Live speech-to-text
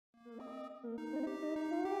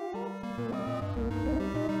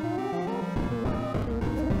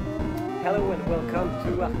Hello and welcome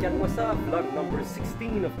to Arcademoica, vlog number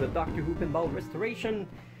 16 of the Doctor Who Pinball restoration.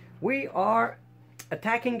 We are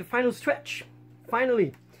attacking the final stretch.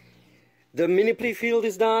 Finally, the mini playfield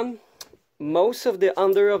is done. Most of the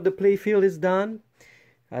under of the playfield is done.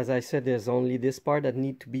 As I said, there's only this part that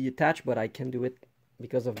need to be attached, but I can do it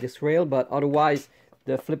because of this rail. But otherwise,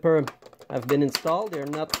 the flipper have been installed. They're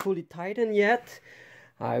not fully tightened yet.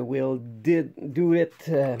 I will do it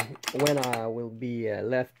when I will be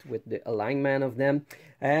left with the alignment of them.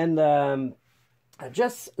 And I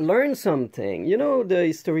just learned something. You know the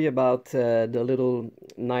history about the little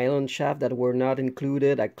nylon shaft that were not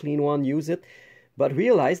included. I clean one, use it, but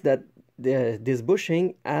realized that this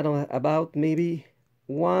bushing at about maybe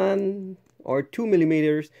 1 or 2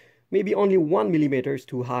 millimeters, maybe only 1 millimeter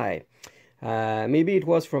too high. Maybe it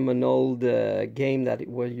was from an old game that it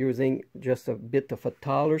was using just a bit of a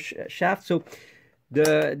taller shaft. So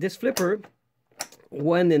this flipper,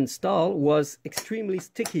 when installed, was extremely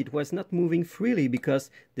sticky. It was not moving freely because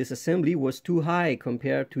this assembly was too high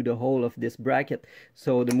compared to the whole of this bracket.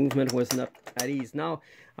 So the movement was not at ease. Now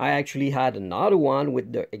I actually had another one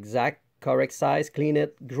with the exact correct size, clean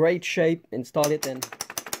it, great shape, install it, and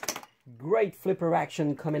great flipper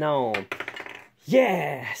action coming on.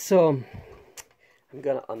 Yeah, so I'm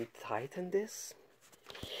gonna untighten this,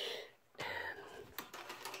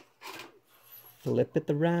 flip it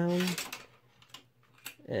around,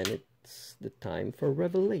 and it's the time for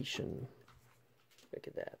revelation. Look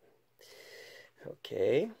at that.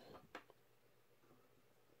 Okay,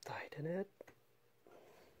 tighten it.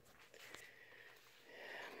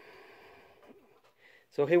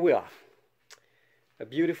 So here we are, a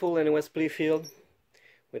beautiful NOS playfield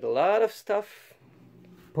with a lot of stuff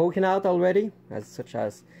poking out already, such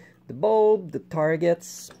as the bulb, the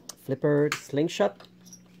targets, flipper, the slingshot.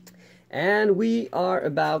 And we are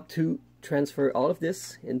about to transfer all of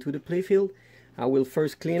this into the playfield. I will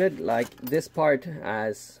first clean it. Like this part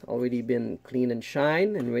has already been cleaned and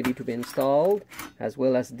shined and ready to be installed, as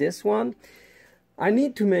well as this one. I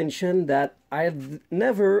need to mention that I've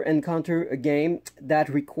never encountered a game that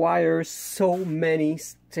requires so many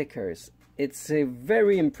stickers. It's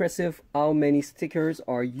very impressive how many stickers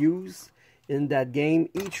are used in that game.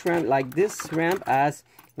 Each ramp, like this ramp, has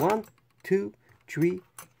 1, 2, 3,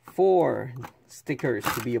 4 stickers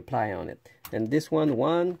to be applied on it. And this one,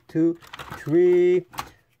 1, 2, 3,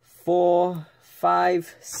 4,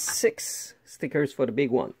 5, 6 stickers for the big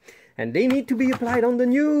one. And they need to be applied on the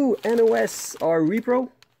new NOS or Repro.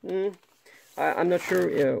 I'm not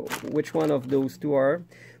sure which one of those two are.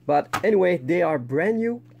 But anyway, they are brand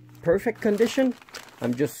new. Perfect condition.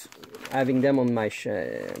 I'm just having them on my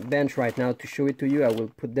bench right now to show it to you. I will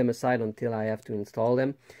put them aside until I have to install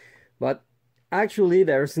them. But actually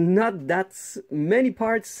there's not that many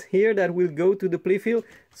parts here that will go to the playfield,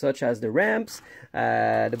 such as the ramps.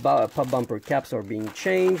 The pop bumper caps are being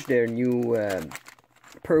changed. They're new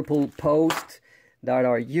purple posts that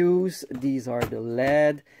are used. These are the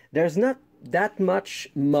LED. There's not that much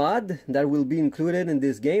mod that will be included in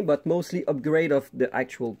this game, but mostly upgrade of the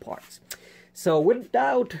actual parts. So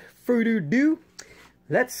without further ado,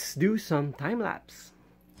 let's do some time lapse.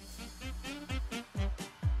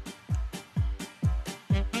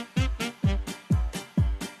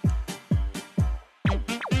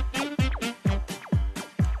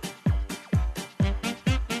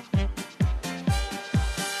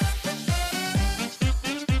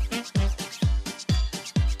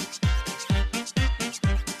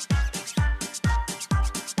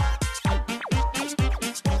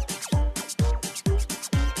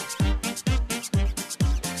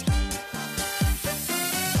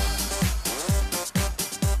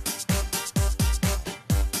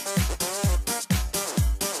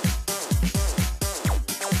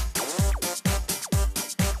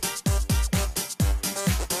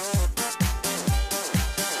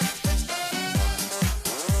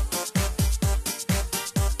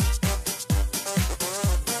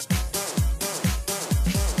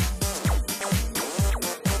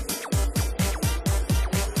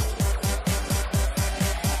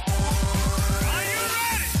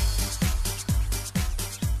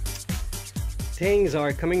 Things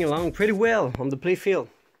are coming along pretty well on the playfield.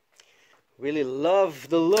 Really love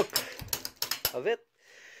the look of it.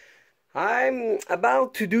 I'm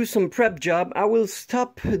about to do some prep job. I will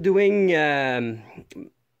stop doing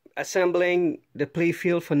assembling the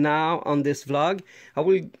playfield for now on this vlog. I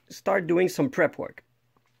will start doing some prep work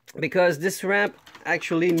because this ramp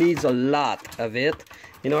actually needs a lot of it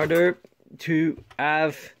in order to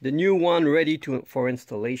have the new one ready for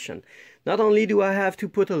installation. not only do I have to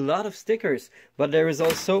put a lot of stickers, but there is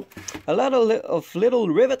also a lot of little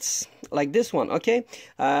rivets like this one. Okay,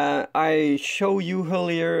 I show you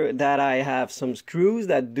earlier that I have some screws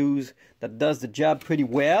that does the job pretty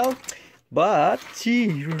well, but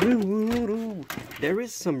there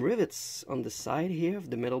is some rivets on the side here of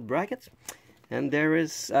the metal bracket. And there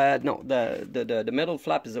is, no, the metal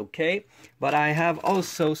flap is okay, but I have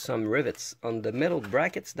also some rivets on the metal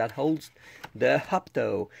brackets that holds the hop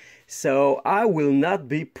toe. So I will not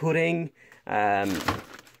be putting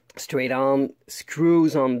straight on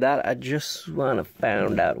screws on that. I just want to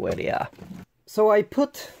find out where they are. So I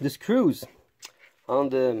put the screws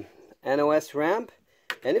on the NOS ramp,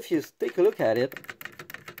 and if you take a look at it,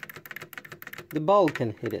 the ball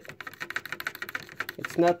can hit it.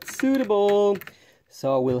 It's not suitable,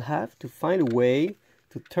 so I will have to find a way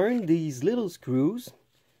to turn these little screws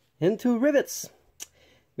into rivets,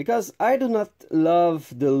 because I do not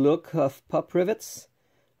love the look of pop rivets,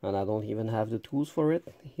 and I don't even have the tools for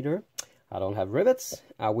it either. I don't have rivets.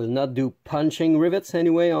 I will not do punching rivets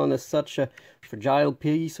anyway on such a fragile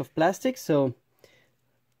piece of plastic, so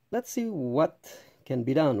let's see what can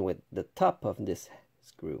be done with the top of this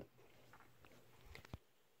screw.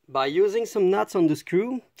 By using some nuts on the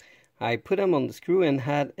screw, I put them on the screw and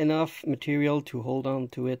had enough material to hold on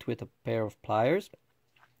to it with a pair of pliers.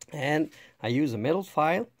 And I use a metal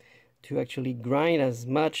file to actually grind as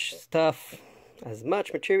much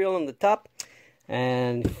material on the top.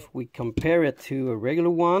 And if we compare it to a regular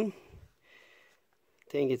one,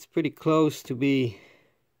 I think it's pretty close to be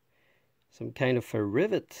some kind of a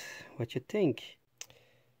rivet. What you think?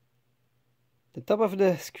 The top of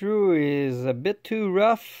the screw is a bit too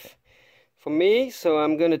rough for me, so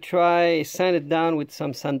I'm gonna try sand it down with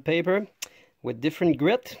some sandpaper with different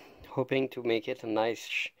grit, hoping to make it a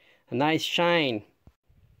nice shine.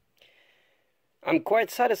 I'm quite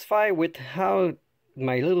satisfied with how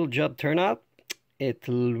my little job turned out. It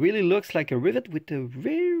really looks like a rivet with a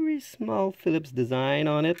very small Phillips design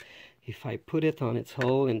on it. If I put it on its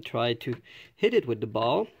hole and try to hit it with the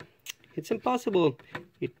ball, it's impossible.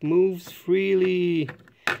 It moves freely.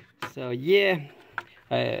 So yeah,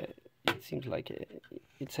 it seems like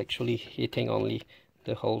it's actually hitting only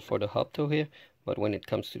the hole for the hop toe here, but when it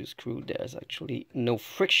comes to the screw, there's actually no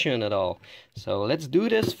friction at all. So let's do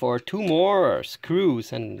this for 2 more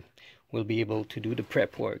screws and we'll be able to do the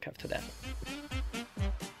prep work after that.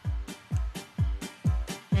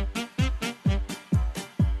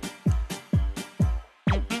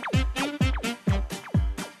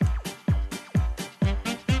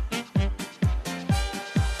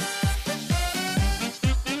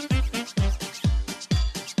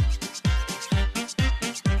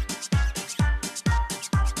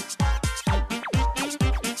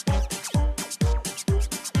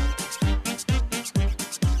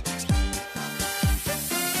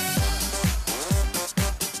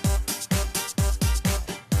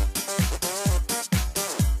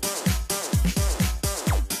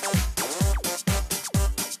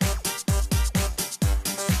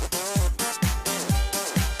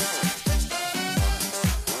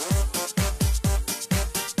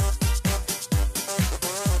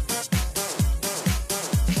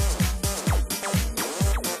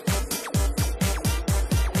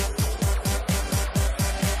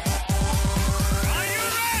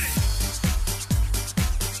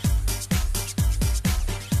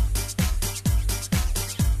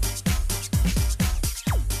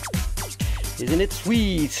 Isn't it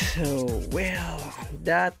sweet? So, well,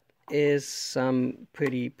 that is some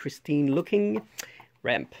pretty pristine looking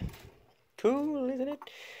ramp. Cool, isn't it?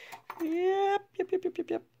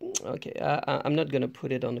 Yep. Okay, I'm not gonna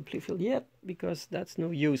put it on the Playfield yet because that's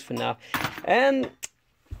no use for now. And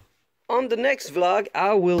on the next vlog,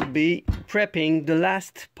 I will be prepping the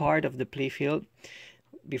last part of the Playfield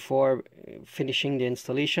before finishing the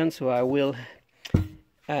installation. So I will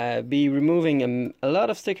be removing a lot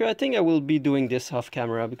of sticker. I think I will be doing this off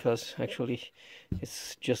camera because actually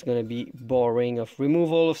it's just gonna be boring of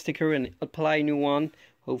removal of sticker and apply new one,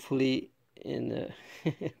 hopefully in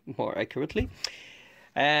more accurately.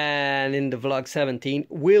 And in the vlog 17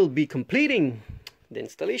 we'll be completing the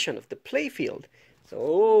installation of the Playfield.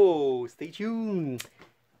 So stay tuned,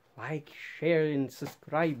 like, share and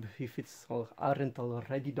subscribe if it's aren't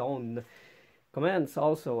already done. Comments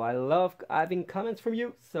also, I love having comments from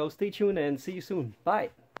you, so stay tuned and see you soon.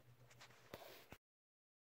 Bye.